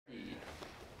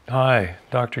Hi,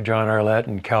 Dr. John Arlette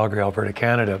in Calgary, Alberta,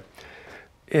 Canada.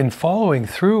 In following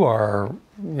through our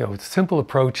simple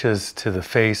approaches to the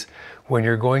face when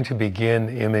you're going to begin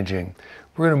imaging,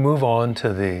 we're going to move on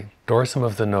to the dorsum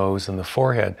of the nose and the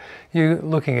forehead. You're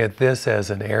looking at this as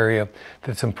an area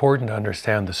that's important to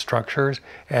understand the structures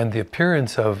and the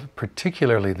appearance of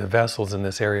particularly the vessels in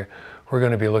this area. We're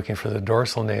going to be looking for the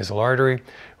dorsal nasal artery.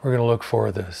 We're going to look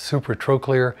for the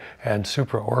supratrochlear and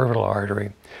supraorbital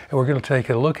artery. And we're going to take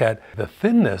a look at the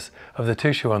thinness of the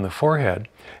tissue on the forehead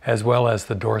as well as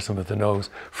the dorsum of the nose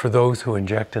for those who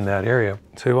inject in that area.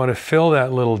 So we want to fill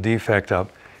that little defect up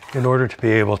in order to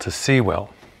be able to see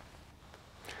well.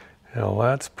 Now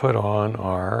let's put on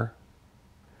our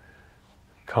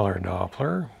color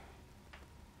Doppler.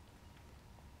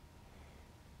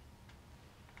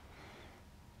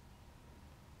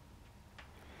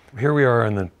 Here we are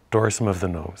in the dorsum of the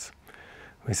nose.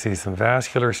 We see some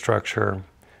vascular structure.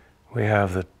 We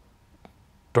have the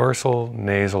dorsal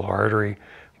nasal artery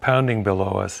pounding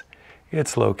below us.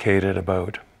 It's located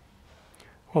about,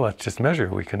 well, let's just measure.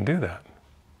 We can do that.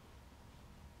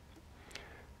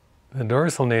 The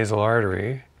dorsal nasal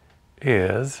artery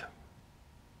is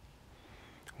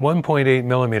 1.8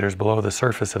 millimeters below the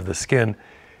surface of the skin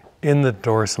in the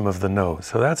dorsum of the nose.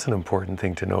 So that's an important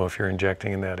thing to know if you're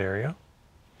injecting in that area.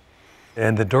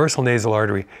 And the dorsal nasal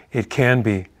artery, it can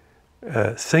be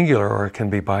singular or it can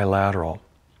be bilateral.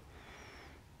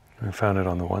 We found it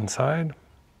on the one side,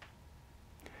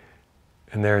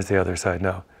 and there's the other side.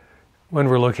 Now, when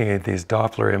we're looking at these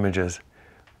Doppler images,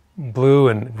 blue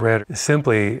and red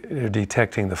simply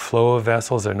detecting the flow of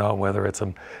vessels or not whether it's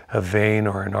a vein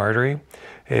or an artery.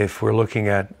 If we're looking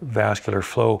at vascular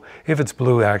flow, if it's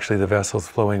blue, actually the vessel's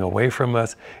flowing away from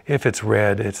us. If it's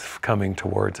red, it's coming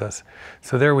towards us.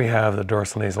 So there we have the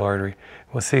dorsal nasal artery.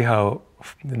 We'll see how,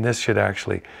 and this should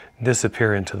actually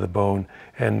disappear into the bone,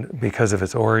 and because of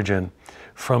its origin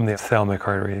from the ophthalmic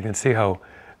artery, you can see how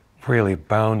really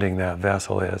bounding that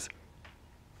vessel is.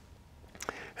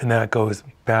 And that goes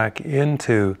back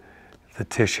into the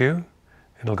tissue.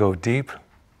 It'll go deep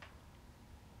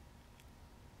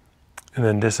and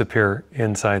then disappear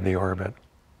inside the orbit.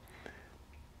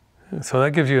 So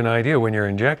that gives you an idea when you're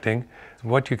injecting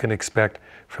what you can expect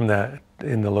from that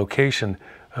in the location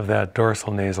of that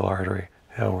dorsal nasal artery.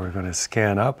 Now we're going to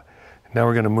scan up. Now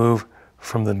we're going to move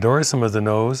from the dorsum of the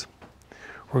nose.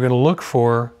 We're going to look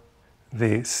for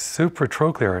the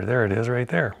supratrochlear. There it is right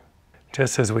there.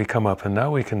 Just as we come up, and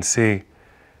now we can see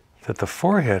that the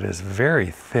forehead is very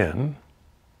thin.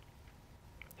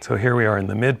 So here we are in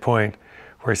the midpoint.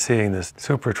 We're seeing this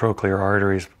supratrochlear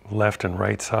arteries left and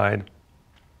right side.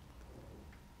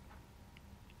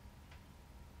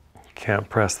 Can't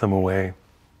press them away.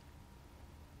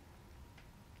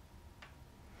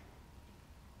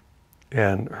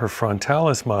 And her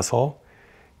frontalis muscle,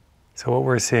 so what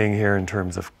we're seeing here in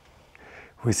terms of,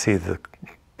 we see the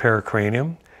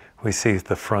pericranium, we see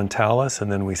the frontalis,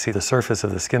 and then we see the surface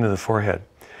of the skin of the forehead.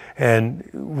 And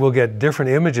we'll get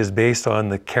different images based on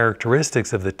the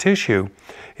characteristics of the tissue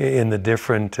in the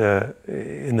different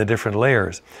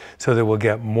layers. So that we'll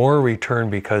get more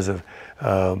return because of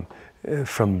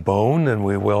from bone than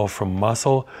we will from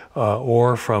muscle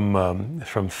or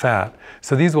from fat.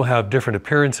 So these will have different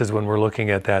appearances when we're looking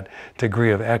at that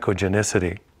degree of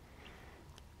echogenicity.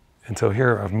 And so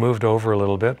here I've moved over a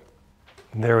little bit.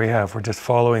 And there we have, we're just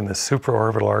following the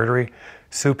supraorbital artery.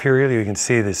 Superiorly, you can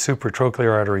see the supratrochlear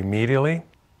artery medially.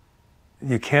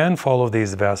 You can follow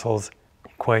these vessels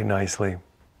quite nicely.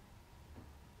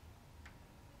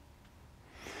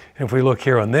 And if we look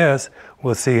here on this,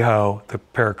 we'll see how the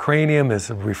pericranium is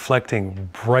reflecting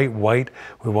bright white.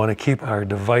 We want to keep our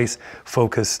device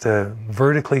focused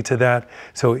vertically to that.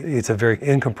 So it's a very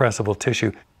incompressible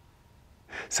tissue.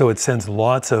 So it sends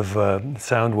lots of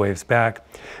sound waves back.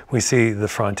 We see the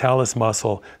frontalis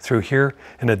muscle through here.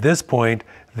 And at this point,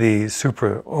 the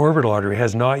supraorbital artery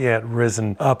has not yet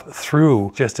risen up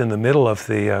through, just in the middle of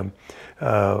the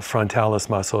frontalis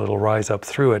muscle. It'll rise up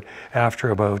through it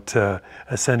after about a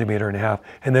centimeter and a half.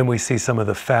 And then we see some of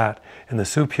the fat in the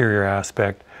superior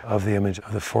aspect of the image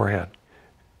of the forehead.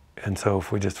 And so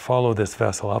if we just follow this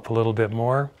vessel up a little bit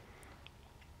more,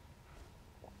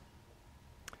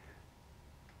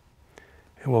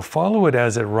 and we'll follow it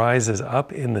as it rises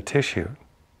up in the tissue.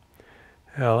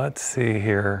 Now let's see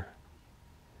here.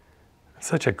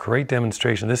 Such a great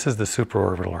demonstration. This is the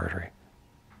supraorbital artery.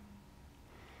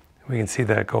 We can see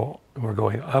that go, we're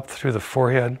going up through the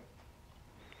forehead.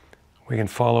 We can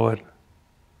follow it.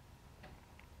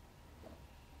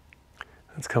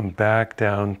 Let's come back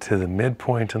down to the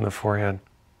midpoint in the forehead.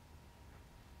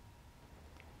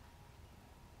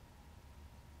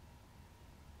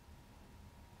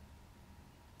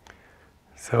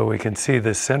 So we can see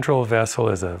this central vessel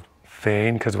is a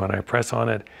vein because when I press on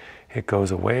it, it goes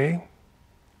away.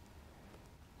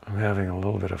 I'm having a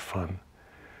little bit of fun.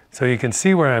 So you can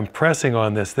see where I'm pressing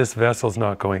on this vessel's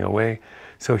not going away.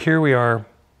 So here we are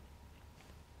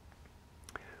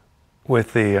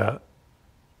with the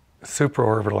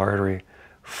supraorbital artery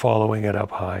following it up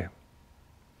high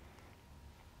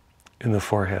in the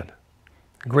forehead.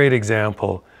 Great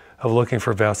example of looking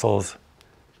for vessels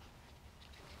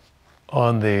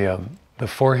on the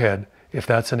forehead if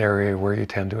that's an area where you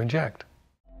tend to inject.